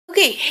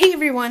Okay, hey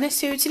everyone,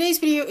 so today's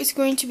video is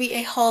going to be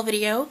a haul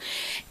video,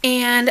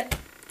 and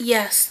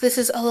yes, this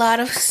is a lot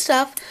of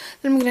stuff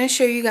that I'm going to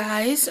show you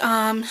guys,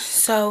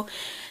 so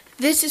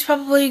this is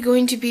probably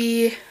going to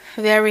be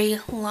very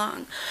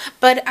long,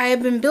 but I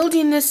have been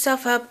building this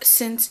stuff up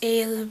since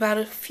about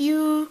a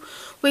few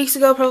weeks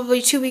ago,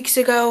 probably 2 weeks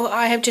ago.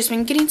 I have just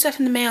been getting stuff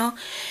in the mail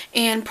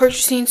and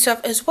purchasing stuff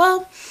as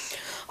well,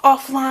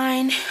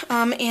 offline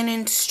and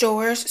in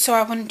stores, so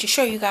I wanted to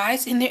show you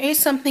guys, and there is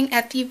something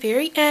at the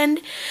very end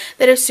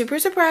that is super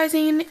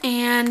surprising,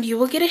 and you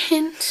will get a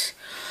hint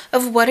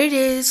of what it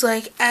is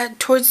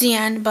towards the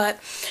end, but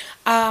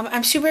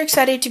I'm super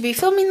excited to be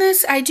filming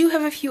this. I do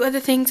have a few other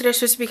things that are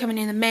supposed to be coming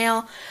in the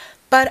mail,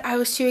 but I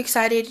was too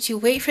excited to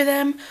wait for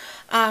them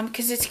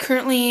because it's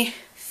currently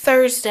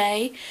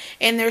Thursday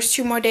and there's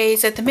 2 more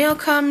days that the mail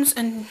comes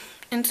and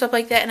stuff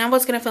like that, and I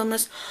was going to film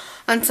this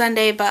on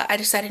Sunday, but I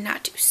decided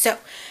not to. So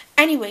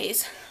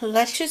anyways,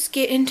 let's just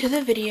get into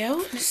the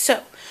video.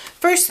 So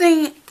first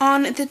thing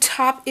on the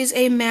top is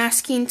a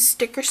masking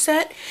sticker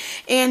set,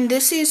 and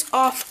this is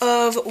off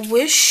of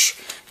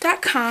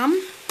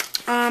wish.com.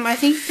 I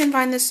think you can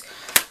find this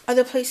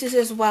other places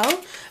as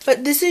well,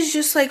 but this is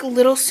just like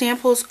little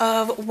samples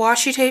of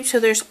washi tape, so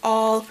there's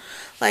all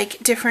like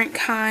different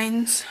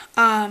kinds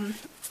in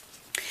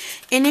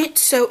it.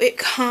 So it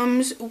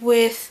comes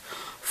with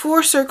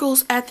 4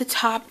 circles at the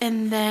top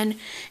and then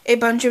a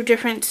bunch of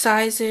different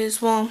sizes.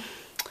 Well,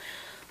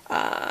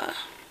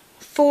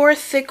 4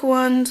 thick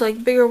ones,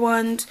 like bigger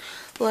ones,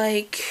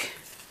 like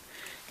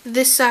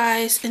this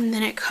size, and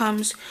then it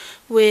comes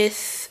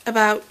with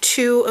about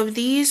 2 of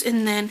these,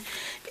 and then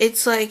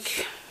it's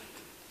like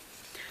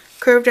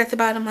curved at the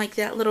bottom, like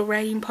that little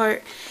writing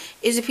part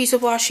is a piece of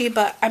washi,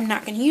 but I'm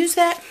not going to use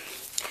that.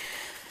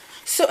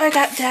 So I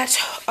got that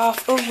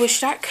off of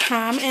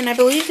wish.com, and I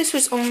believe this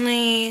was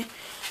only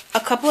a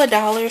couple of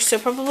dollars, so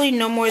probably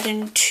no more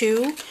than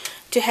 2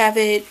 to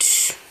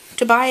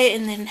buy it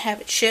and then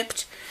have it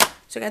shipped.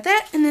 So I got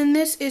that, and then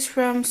this is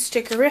from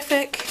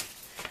Stickerific,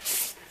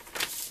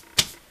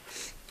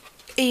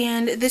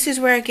 and this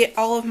is where I get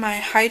all of my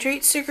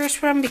Hydrate stickers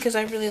from because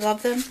I really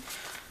love them.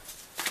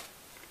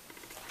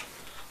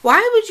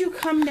 Why would you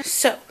come down?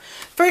 So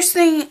first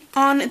thing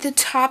on the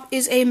top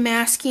is a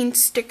masking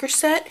sticker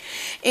set,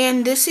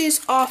 and this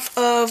is off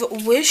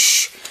of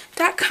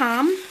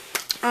wish.com.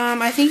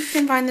 I think you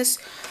can find this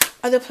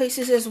other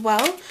places as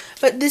well,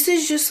 but this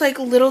is just like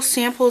little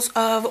samples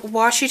of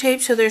washi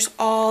tape, so there's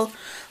all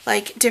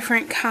like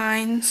different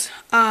kinds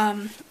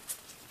in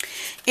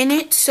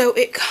it. So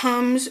it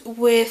comes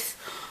with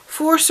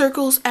 4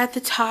 circles at the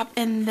top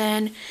and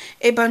then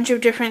a bunch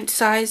of different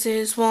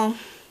sizes. Well,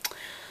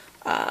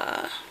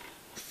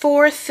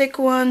 4 thick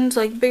ones,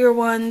 like bigger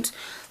ones,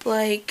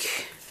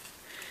 like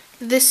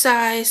this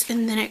size,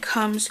 and then it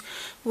comes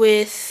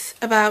with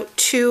about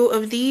 2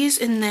 of these,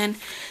 and then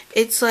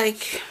it's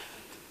like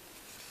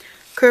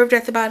curved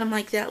at the bottom,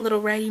 like that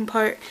little writing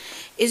part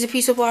is a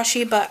piece of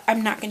washi, but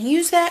I'm not going to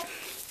use that.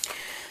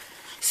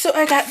 So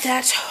I got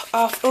that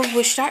off of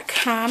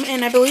wish.com,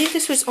 and I believe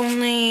this was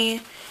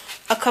only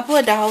a couple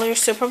of dollars,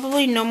 so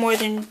probably no more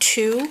than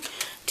 2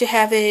 to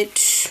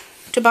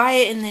buy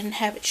it and then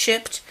have it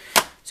shipped.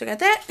 So I got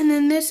that, and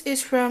then this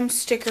is from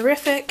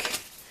Stickerific,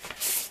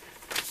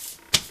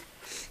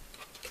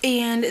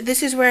 and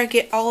this is where I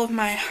get all of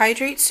my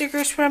Hydrate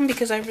stickers from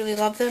because I really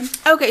love them.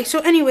 Okay, so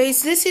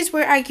anyways, this is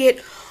where I get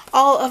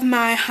all of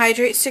my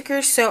Hydrate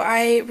stickers. So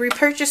I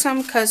repurchased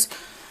them because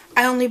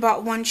I only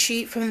bought 1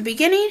 sheet from the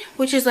beginning,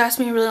 which has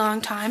lasted me a really long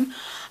time.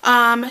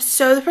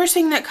 So the first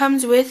thing that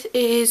comes with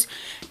is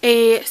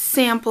a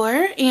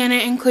sampler, and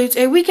it includes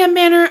a weekend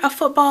banner, a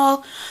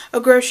football, a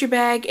grocery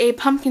bag, a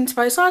pumpkin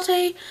spice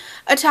latte,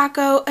 a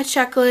taco, a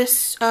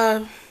checklist,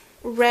 a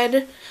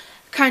red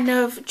kind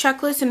of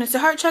checklist, and it's a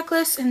heart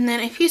checklist, and then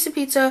a piece of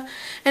pizza,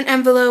 an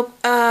envelope,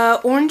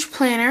 orange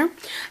planner,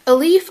 a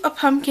leaf, a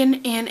pumpkin,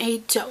 and a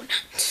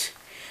donut.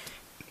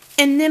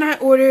 And then I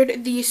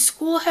ordered these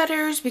school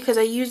headers because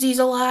I use these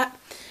a lot.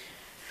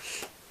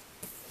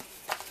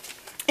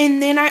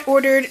 And then I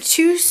ordered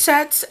 2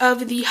 sets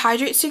of the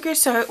Hydrate stickers.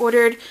 So I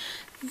ordered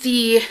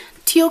the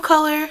teal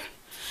color,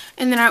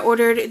 and then I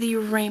ordered the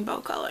rainbow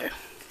color.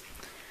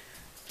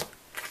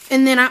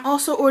 And then I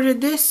also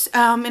ordered this,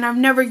 and I've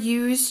never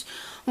used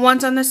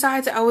ones on the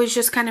sides. I always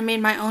just kind of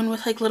made my own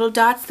with like little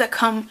dots that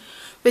come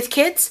with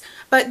kits.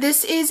 But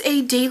this is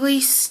a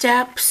daily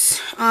steps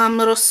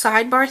little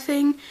sidebar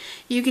thing.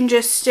 You can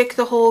just stick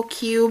the whole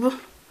cube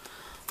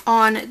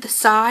on the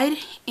side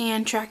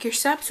and track your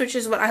steps, which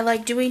is what I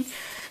like doing,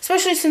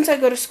 especially since I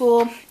go to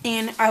school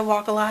and I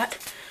walk a lot.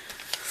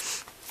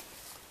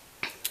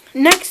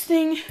 Next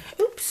thing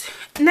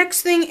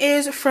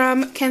is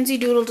from Kenzie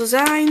Doodle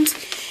Designs,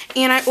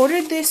 and I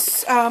ordered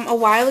this a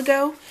while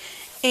ago,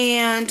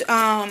 and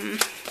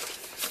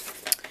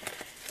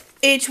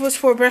it was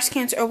for breast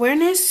cancer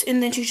awareness,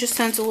 and then she just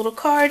sends a little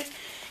card,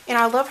 and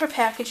I love her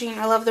packaging.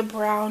 I love the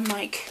brown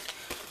like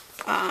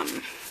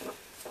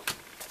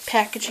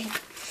packaging.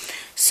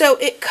 So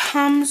it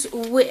comes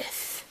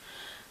with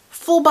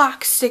full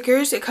box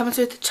stickers. It comes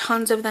with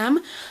tons of them.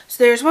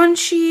 So there's one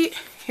sheet,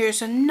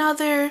 here's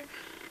another,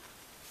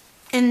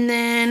 and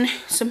then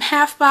some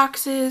half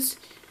boxes.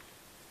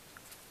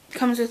 It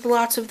comes with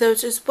lots of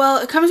those as well.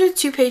 It comes with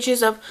 2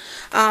 pages of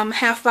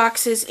half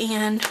boxes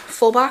and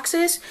full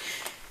boxes.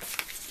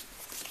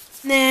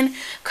 Then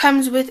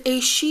comes with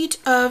a sheet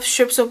of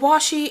strips of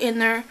washi,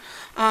 and they're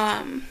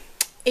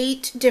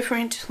 8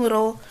 different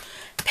little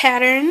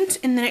patterns.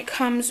 And then it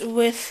comes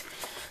with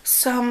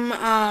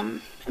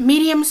some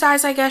medium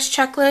size, I guess,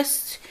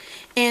 checklists,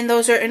 and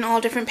those are in all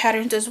different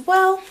patterns as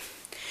well.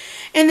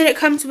 And then it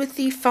comes with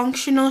the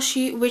functional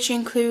sheet, which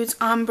includes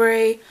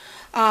ombre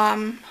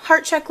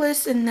heart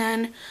checklists, and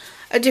then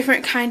a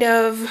different kind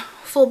of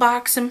full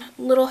box, some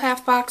little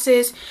half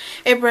boxes,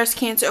 a breast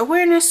cancer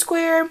awareness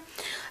square,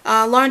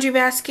 laundry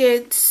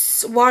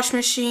baskets, wash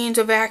machines,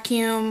 a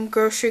vacuum,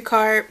 grocery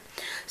cart,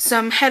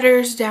 some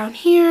headers down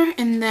here,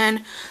 and then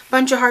a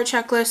bunch of heart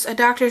checklists, a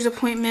doctor's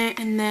appointment,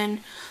 and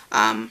then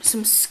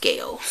some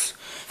scales.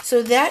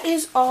 So that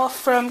is all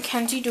from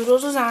Kenzie Doodle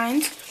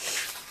Designs.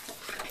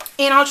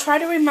 And I'll try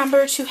to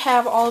remember to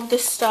have all of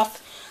this stuff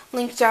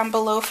linked down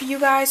below for you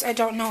guys. I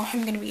don't know if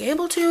I'm going to be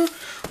able to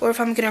or if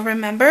I'm going to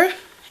remember.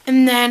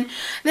 And then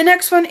the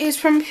next one is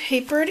from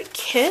Papered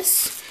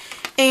Kiss.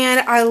 And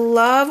I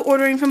love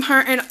ordering from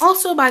her. And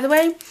also, by the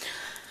way,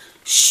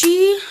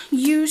 she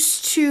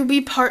used to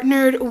be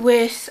partnered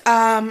with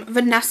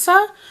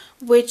Vanessa,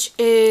 which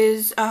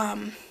is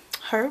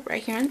her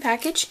right here in the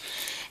package.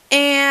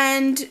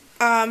 And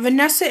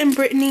Vanessa and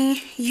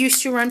Brittany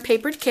used to run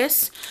Papered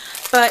Kiss,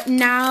 but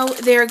now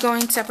they're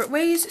going separate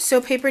ways.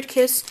 So Papered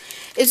Kiss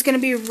is going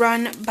to be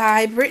run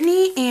by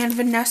Brittany, and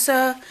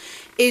Vanessa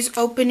is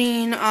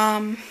opening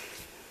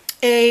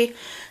a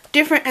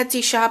different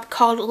Etsy shop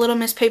called Little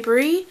Miss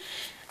Papery.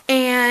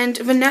 And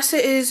Vanessa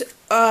is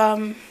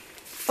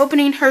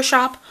opening her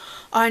shop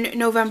on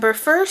November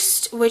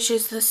 1st, which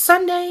is the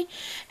Sunday,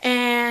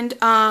 and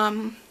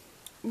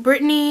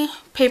Brittany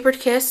Papered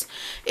Kiss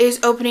is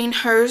opening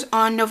hers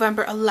on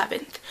November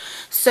 11th.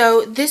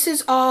 So this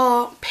is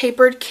all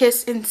Papered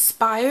Kiss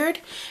inspired,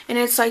 and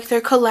it's like their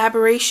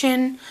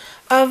collaboration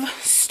of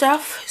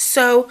stuff.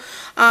 So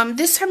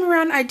this time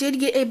around I did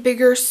get a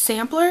bigger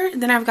sampler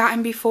than I've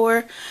gotten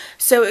before.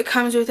 So it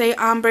comes with a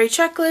ombre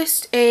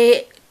checklist,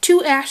 a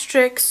 2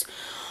 asterisks,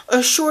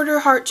 a shorter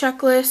heart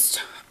checklist,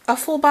 a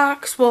full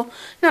box, well,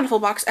 not a full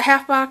box, a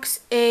half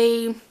box,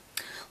 a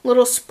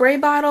little spray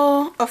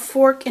bottle, a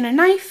fork and a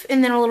knife,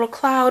 and then a little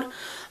cloud,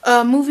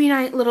 a movie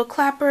night little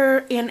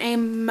clapper, and a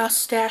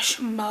mustache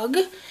mug.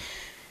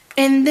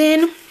 And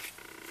then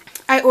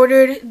I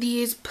ordered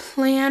these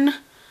plan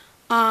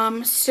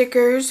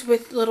stickers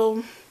with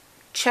little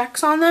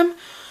checks on them,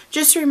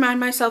 just to remind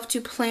myself to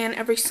plan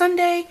every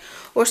Sunday,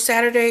 or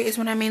Saturday is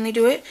when I mainly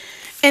do it.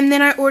 And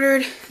then I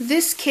ordered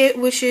this kit,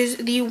 which is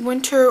the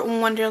Winter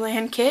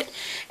Wonderland kit,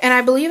 and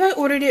I believe I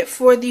ordered it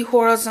for the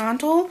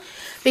horizontal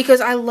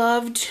because I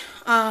loved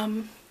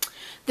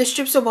the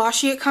strips of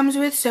washi it comes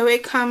with. So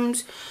it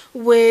comes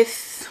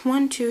with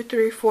 1, 2,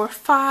 3, 4,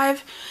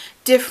 5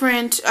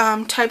 different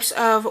types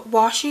of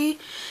washi,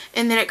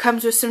 and then it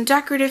comes with some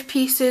decorative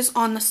pieces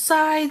on the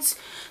sides.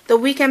 The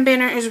weekend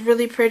banner is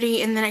really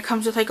pretty, and then it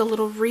comes with like a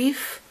little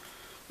wreath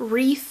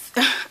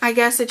I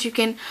guess, that you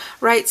can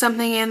write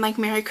something in, like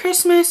Merry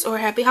Christmas or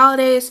Happy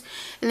Holidays.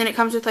 And then it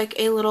comes with like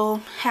a little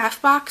half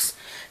box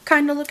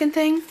kind of looking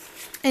thing.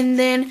 And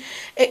then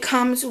it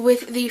comes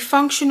with the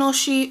functional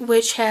sheet,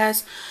 which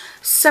has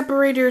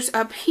separators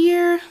up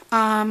here,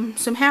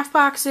 some half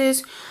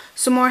boxes,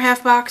 some more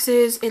half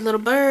boxes, a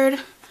little bird,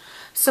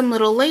 some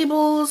little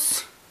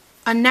labels,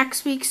 a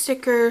next week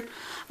sticker,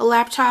 a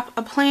laptop,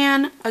 a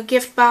plan, a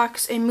gift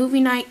box, a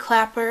movie night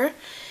clapper.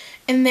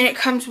 And then it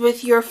comes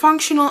with your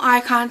functional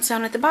icons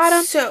down at the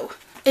bottom. So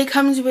it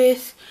comes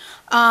with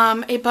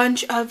a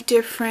bunch of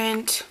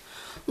different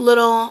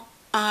little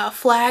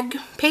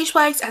page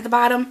flags at the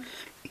bottom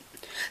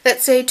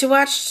that say to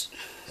watch,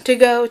 to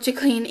go, to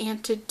clean,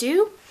 and to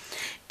do.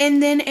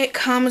 And then it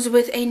comes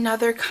with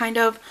another kind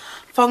of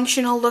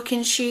functional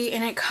looking sheet,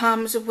 and it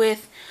comes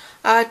with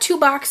 2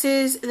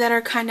 boxes that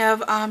are kind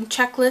of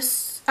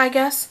checklists, I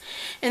guess.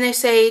 And they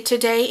say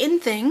today in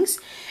things.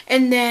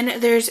 And then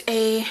there's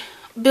a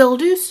Bill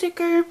Do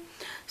sticker,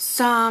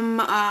 some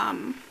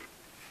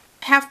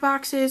half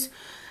boxes,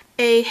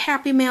 a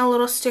Happy Mail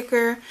little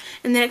sticker,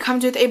 and then it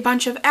comes with a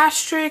bunch of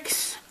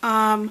asterisks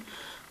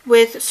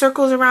with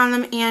circles around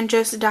them and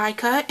just die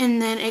cut.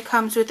 And then it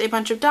comes with a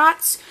bunch of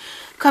dots,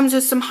 comes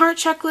with some heart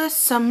checklists,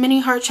 some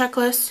mini heart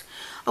checklists,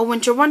 a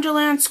Winter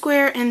Wonderland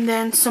square, and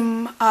then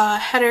some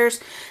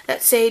headers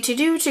that say to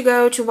do, to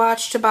go, to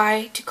watch, to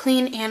buy, to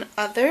clean, and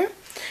other.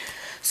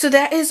 So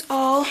that is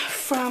all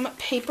from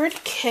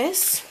Papered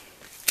Kiss.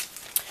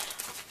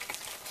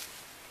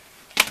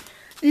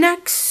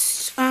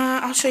 Next,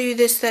 I'll show you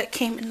this that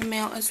came in the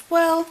mail as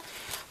well.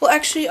 Well,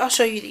 actually, I'll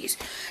show you these.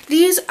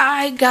 These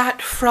I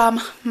got from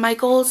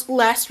Michael's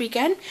last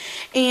weekend,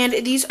 and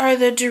these are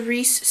the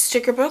Doris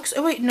sticker books.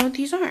 Oh wait, no,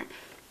 these aren't.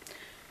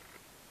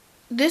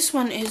 This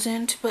one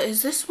isn't, but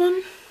is this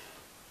one?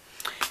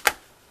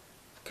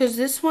 because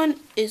this one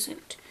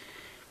isn't.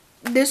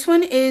 This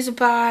one is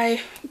by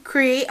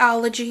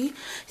Createology,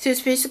 so it's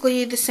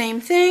basically the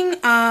same thing.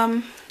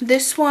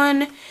 This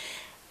one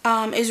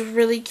is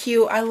really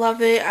cute. I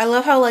love it. I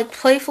love how like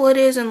playful it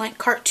is and like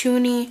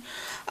cartoony.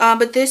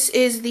 But this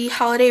is the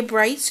Holiday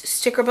Brights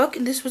sticker book,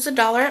 and this was $1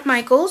 at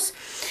Michael's.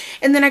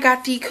 And then I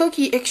got the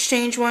Cookie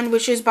Exchange one,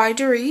 which is by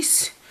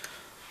Doris.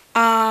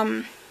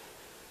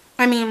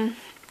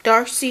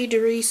 Darcy,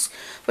 Doris,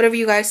 whatever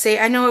you guys say.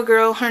 I know a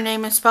girl, her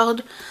name is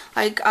spelled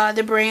like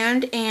the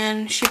brand,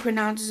 and she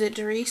pronounces it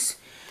Doris.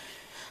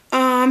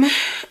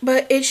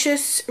 But it's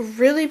just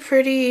really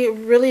pretty,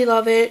 really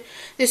love it.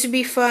 This would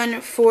be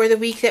fun for the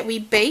week that we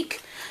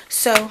bake.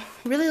 So,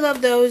 really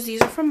love those.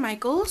 These are from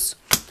Michael's.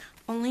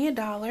 Only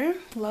 $1.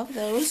 Love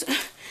those.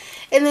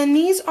 And then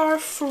these are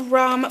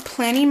from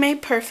Planning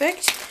Made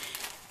Perfect.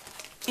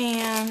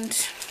 And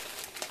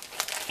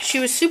she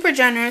was super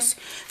generous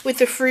with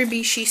the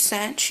freebie she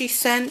sent. She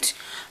sent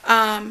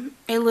a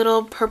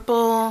little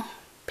purple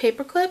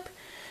paper clip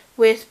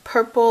with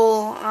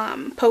purple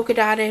polka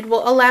dotted,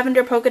 well, a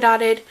lavender polka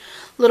dotted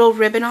little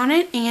ribbon on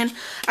it. And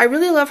I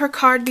really love her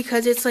card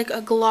because it's like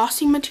a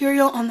glossy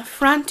material on the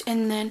front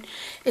and then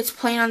it's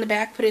plain on the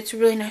back, but it's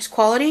really nice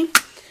quality.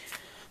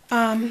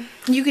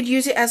 You could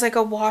use it as like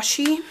a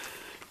washi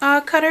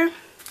cutter.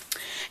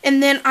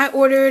 And then I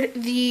ordered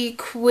the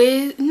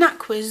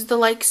the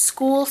like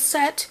school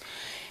set,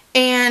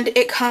 and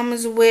it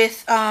comes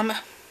with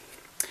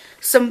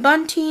some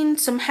bunting,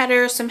 some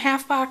headers, some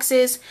half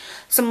boxes,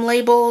 some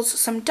labels,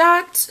 some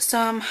dots,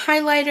 some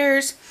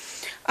highlighters,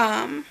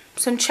 some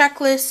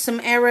checklists,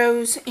 some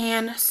arrows,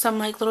 and some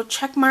like little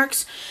check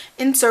marks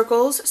in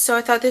circles. So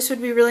I thought this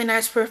would be really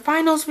nice for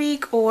finals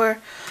week or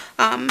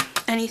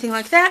anything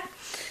like that.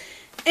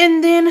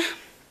 And then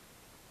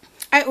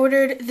I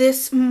ordered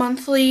this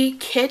monthly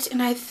kit,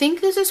 and I think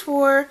this is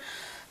for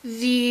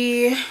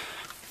the,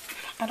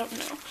 I don't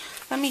know,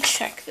 let me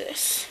check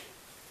this.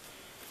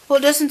 Well,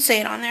 it doesn't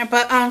say it on there,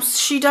 but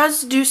she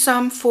does do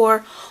some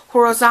for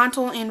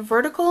horizontal and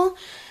vertical,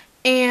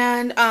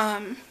 and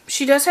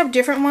she does have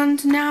different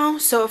ones now,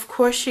 so of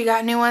course she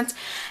got new ones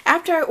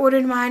after I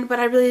ordered mine, but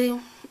I really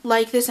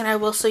like this and I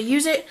will still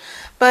use it.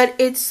 But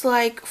it's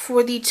like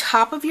for the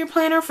top of your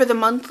planner for the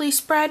monthly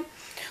spread,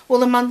 well,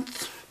 the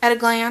month at a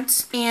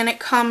glance, and it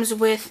comes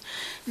with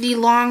the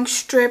long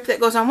strip that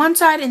goes on one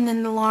side and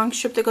then the long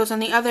strip that goes on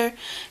the other,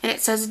 and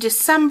it says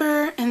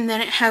December, and then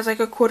it has like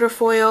a quarter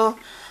foil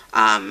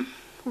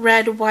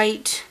red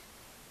white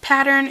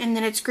pattern, and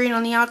then it's green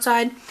on the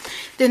outside.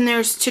 Then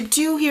there's to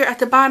do here at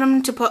the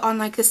bottom to put on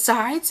like the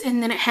sides,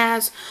 and then it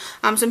has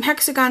some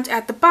hexagons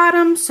at the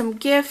bottom, some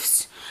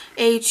gifts,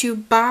 a to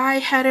buy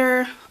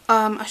header,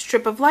 a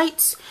strip of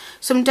lights,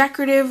 some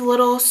decorative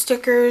little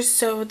stickers.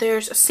 So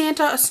there's a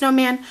Santa, a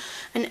snowman,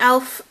 an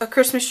elf, a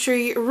Christmas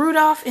tree,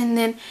 Rudolph, and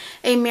then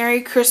a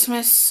Merry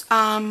Christmas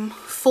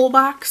full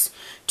box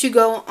to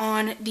go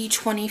on the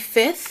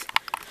 25th.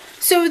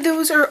 So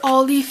those are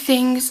all the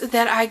things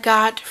that I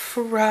got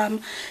from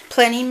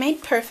Planning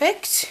Made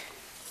Perfect.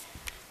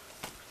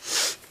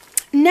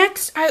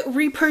 Next, I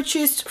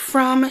repurchased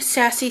from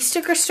Sassy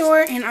Sticker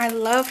Store, and I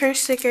love her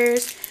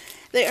stickers.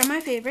 They are my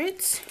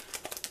favorites.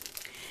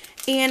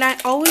 And I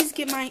always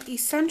get my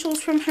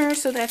essentials from her,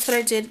 so that's what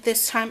I did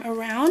this time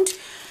around.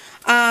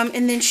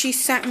 And then she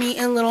sent me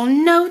a little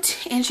note,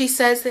 and she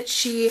says that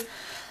she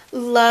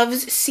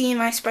loves seeing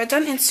my spreads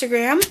on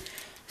Instagram.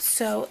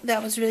 So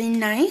that was really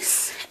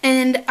nice.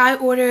 And I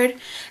ordered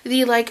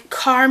the like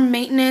car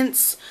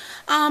maintenance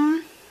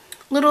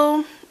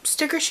little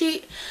sticker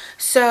sheet.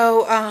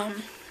 So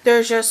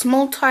there's just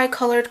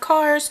multicolored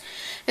cars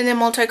and then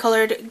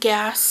multicolored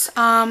gas, if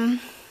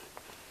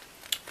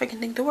I can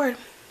think the word,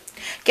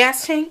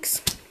 gas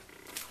tanks.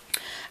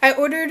 I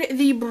ordered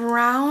the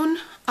brown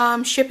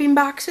shipping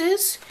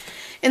boxes,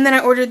 and then I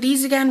ordered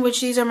these again,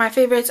 which these are my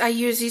favorites. I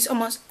use these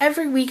almost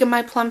every week in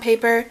my plum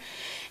paper,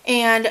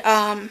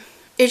 and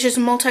it's just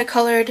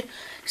multicolored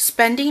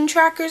spending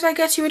trackers, I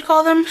guess you would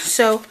call them.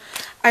 So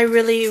I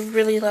really,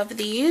 really love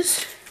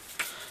these.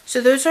 So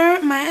those are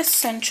my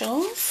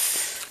essentials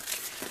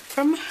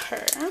from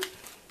her.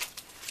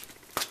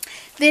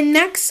 Then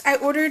next, I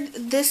ordered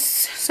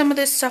some of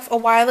this stuff a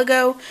while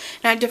ago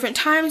and at different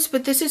times,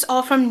 but this is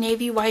all from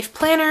Navy Wife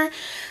Planner.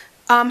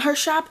 Her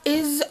shop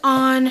is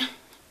on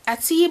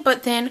Etsy,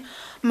 but then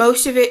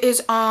most of it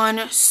is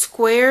on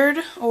Squared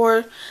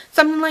or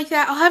something like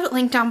that. I'll have it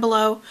linked down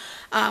below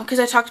because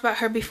I talked about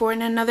her before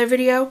in another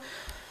video.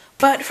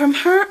 But from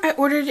her, I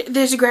ordered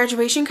this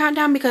graduation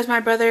countdown because my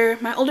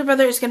older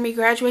brother is going to be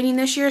graduating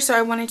this year, so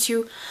I wanted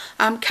to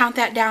count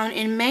that down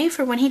in May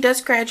for when he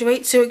does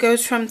graduate. So it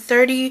goes from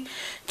 30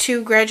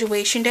 to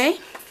graduation day.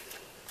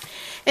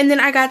 And then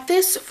I got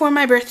this for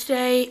my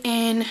birthday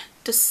in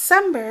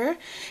December,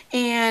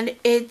 and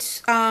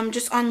it's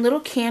just on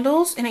little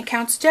candles, and it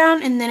counts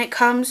down, and then it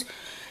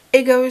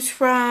goes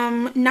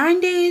from 9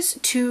 days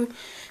to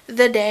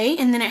the day,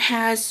 and then it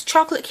has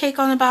chocolate cake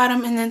on the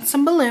bottom and then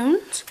some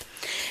balloons.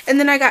 And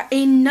then I got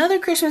another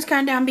Christmas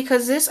countdown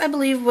because this, I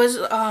believe, was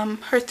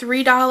her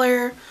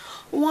 $3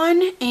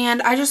 one,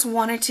 and I just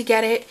wanted to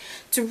get it.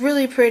 It's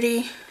really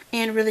pretty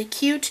and really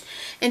cute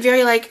and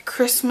very like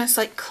Christmas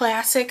like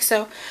classic.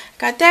 So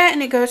got that,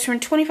 and it goes from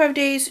 25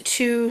 days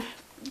to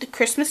the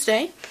Christmas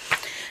day.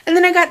 And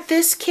then I got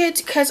this kit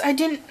because I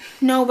didn't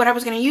know what I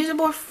was going to use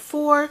it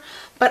for,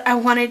 but I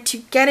wanted to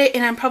get it,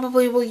 and I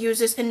probably will use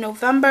this in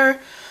November,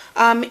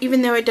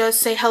 even though it does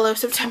say Hello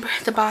September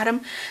at the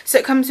bottom. So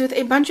it comes with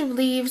a bunch of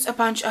leaves, a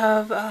bunch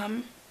of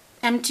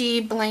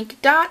empty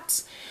blank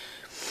dots,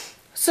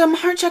 some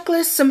heart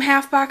checklists, some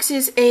half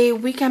boxes, a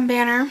weekend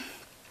banner,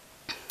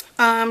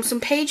 some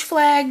page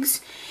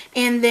flags,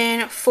 and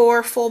then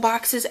 4 full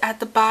boxes at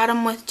the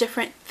bottom with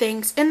different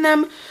things in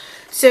them.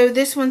 So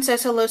this one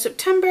says Hello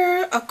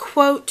September, a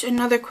quote,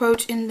 another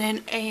quote, and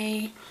then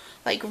a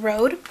like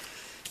road.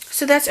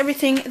 So that's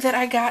everything that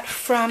I got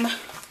from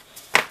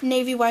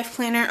Navy Wife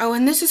Planner. Oh,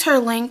 and this is her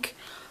link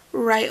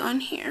right on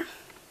here.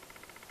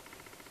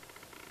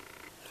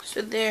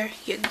 So there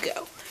you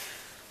go.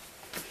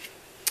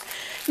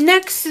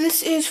 Next,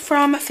 this is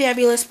from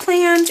Fabulous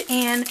Plans,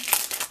 and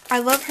I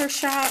love her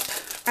shop.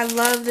 I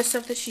love the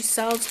stuff that she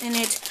sells in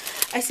it.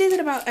 I say that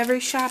about every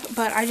shop,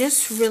 but I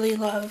just really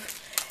love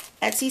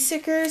Etsy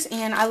stickers,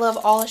 and I love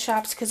all the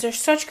shops because they're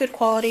such good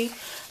quality,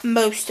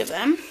 most of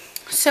them.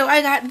 So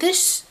I got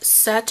this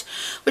set,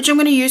 which I'm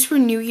going to use for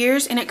New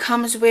Year's, and it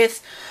comes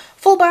with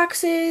full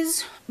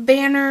boxes,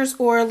 banners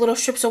or little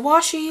strips of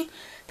washi,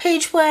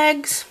 page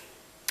flags,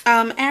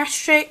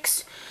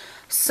 asterisks,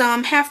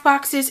 some half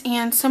boxes,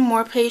 and some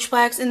more page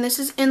flags. And this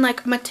is in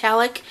like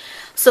metallic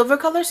silver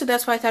color, so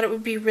that's why I thought it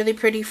would be really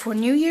pretty for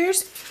New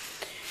Year's.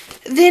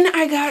 Then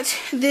I got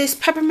this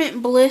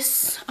Peppermint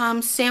Bliss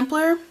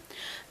sampler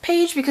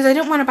page because I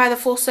didn't want to buy the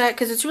full set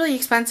because it's really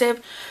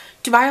expensive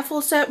to buy a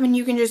full set when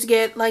you can just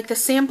get like the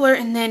sampler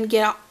and then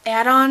get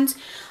add-ons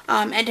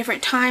at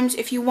different times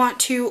if you want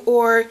to,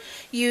 or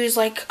use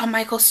like a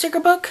Michael sticker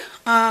book,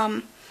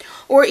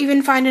 or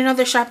even find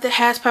another shop that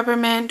has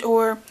peppermint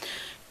or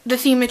the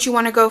theme that you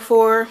want to go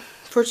for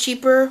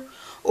cheaper,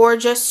 or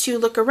just to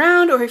look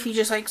around, or if you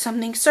just like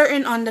something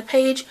certain on the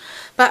page.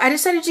 But I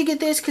decided to get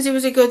this because it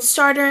was a good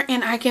starter,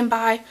 and I can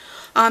buy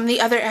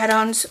the other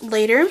add-ons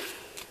later.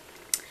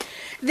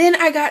 Then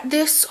I got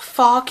this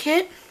fall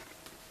kit,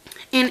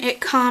 and it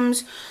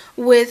comes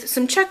with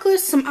some checklists,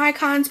 some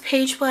icons,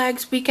 page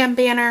flags, weekend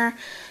banner,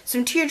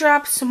 some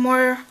teardrops, some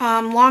more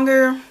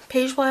longer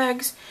page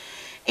flags,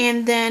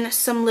 and then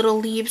some little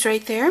leaves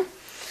right there.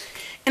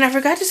 And I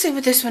forgot to say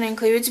what this one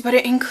includes, but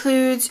it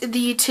includes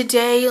the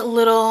Today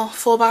little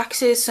full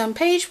boxes, some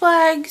page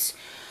flags,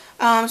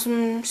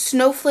 some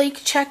snowflake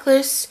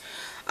checklists.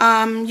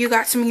 You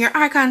got some of your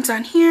icons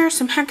on here,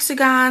 some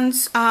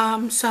hexagons,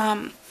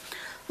 some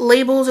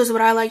labels is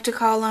what I like to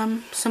call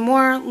them, some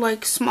more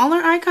like smaller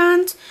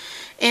icons,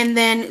 and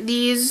then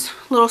these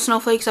little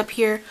snowflakes up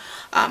here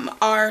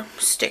are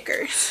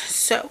stickers.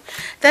 So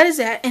that is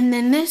that. And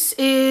then this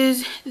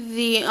is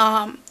the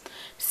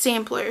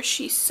sampler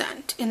she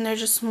sent, and they're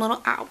just some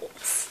little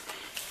owls.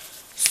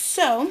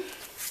 So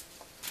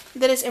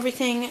that is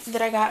everything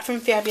that I got from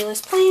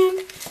Fabulous Plan.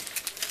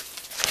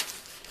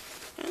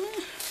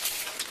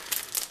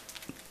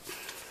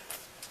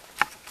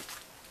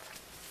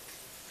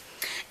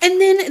 And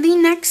then the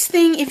next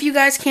thing, if you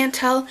guys can't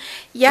tell,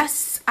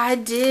 yes, I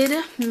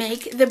did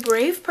make the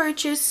brave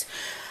purchase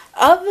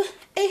of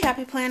a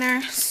happy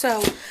planner.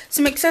 So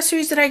some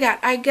accessories that I got.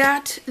 I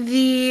got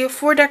the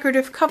 4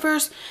 decorative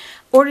covers.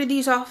 Ordered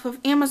these off of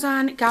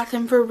Amazon. Got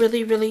them for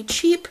really, really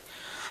cheap.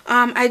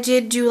 I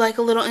did do like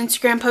a little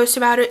Instagram post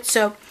about it,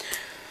 so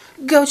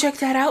go check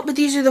that out. But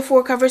these are the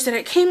 4 covers that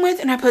it came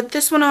with, and I put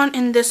this one on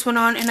and this one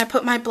on, and I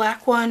put my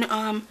black one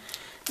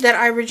that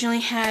I originally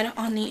had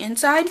on the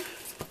inside.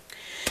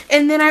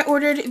 And then I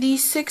ordered the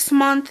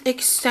 6-month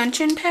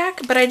extension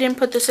pack, but I didn't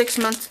put the 6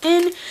 months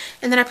in.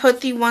 And then I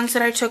put the ones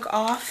that I took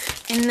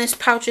off in this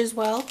pouch as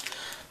well.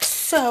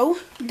 So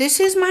this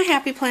is my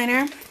happy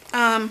planner.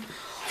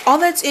 All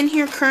that's in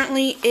here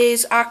currently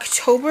is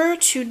October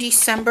to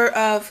December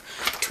of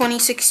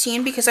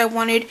 2016 because I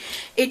wanted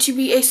it to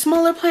be a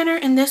smaller planner,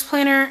 and this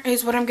planner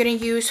is what I'm going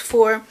to use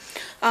for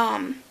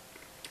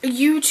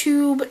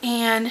YouTube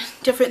and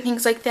different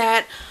things like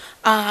that.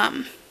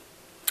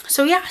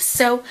 So yeah,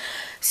 so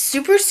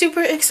super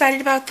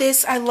excited about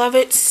this. I love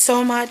it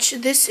so much.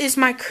 This is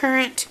my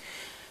current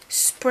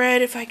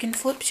spread, if I can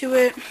flip to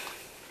it.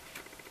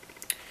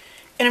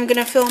 And I'm going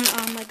to film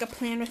like a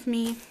plan with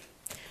me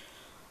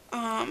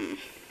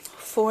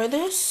for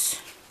this,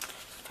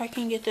 if I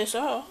can get this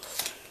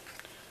off.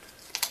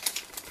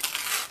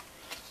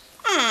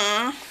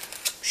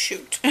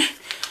 Shoot.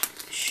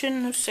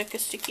 Shouldn't have stuck a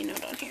sticky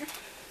note on here.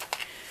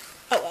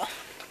 Oh well.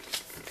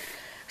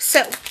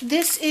 So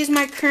this is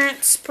my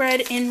current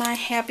spread in my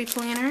happy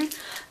planner.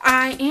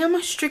 I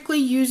am strictly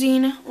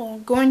using, or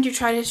going to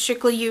try to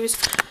strictly use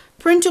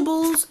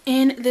printables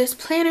in this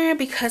planner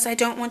because I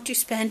don't want to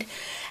spend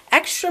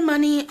extra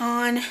money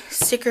on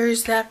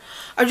stickers that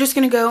are just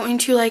going to go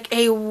into like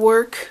a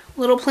work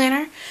little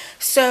planner.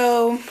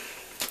 So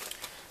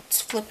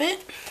let's flip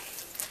it.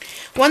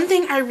 One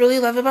thing I really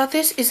love about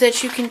this is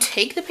that you can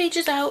take the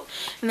pages out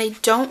and they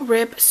don't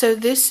rip. So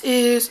this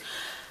is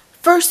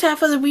first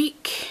half of the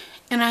week,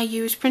 and I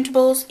use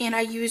printables, and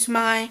I use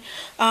my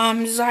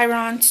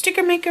Xyron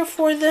sticker maker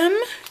for them.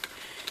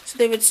 So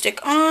they would stick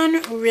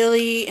on,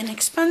 really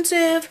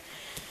inexpensive.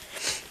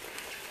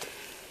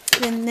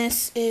 Then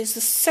this is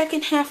the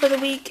second half of the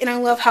week, and I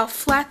love how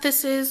flat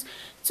this is.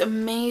 It's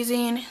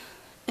amazing.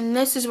 And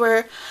this is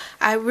where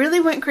I really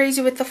went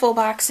crazy with the full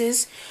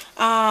boxes.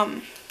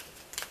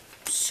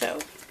 So,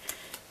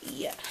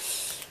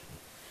 yes.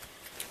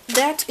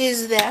 That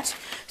is that.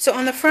 So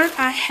on the front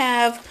I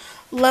have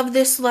Love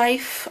This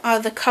Life,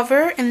 the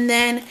cover, and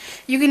then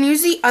you can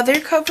use the other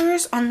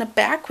covers on the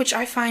back, which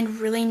I find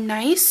really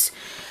nice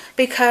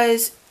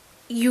because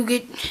you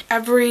get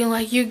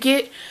you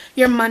get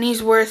your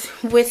money's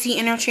worth with the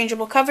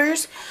interchangeable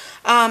covers.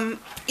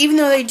 Even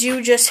though they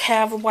do just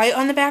have white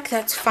on the back,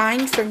 that's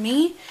fine for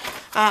me.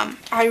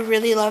 I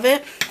really love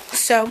it.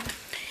 So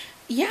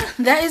yeah,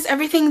 that is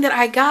everything that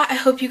I got. I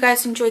hope you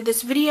guys enjoyed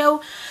this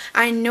video.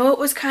 I know it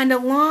was kind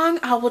of long.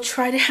 I will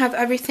try to have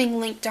everything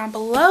linked down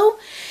below.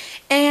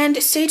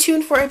 And stay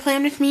tuned for a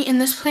plan with me in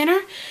this planner,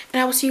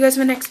 and I will see you guys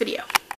in the next video.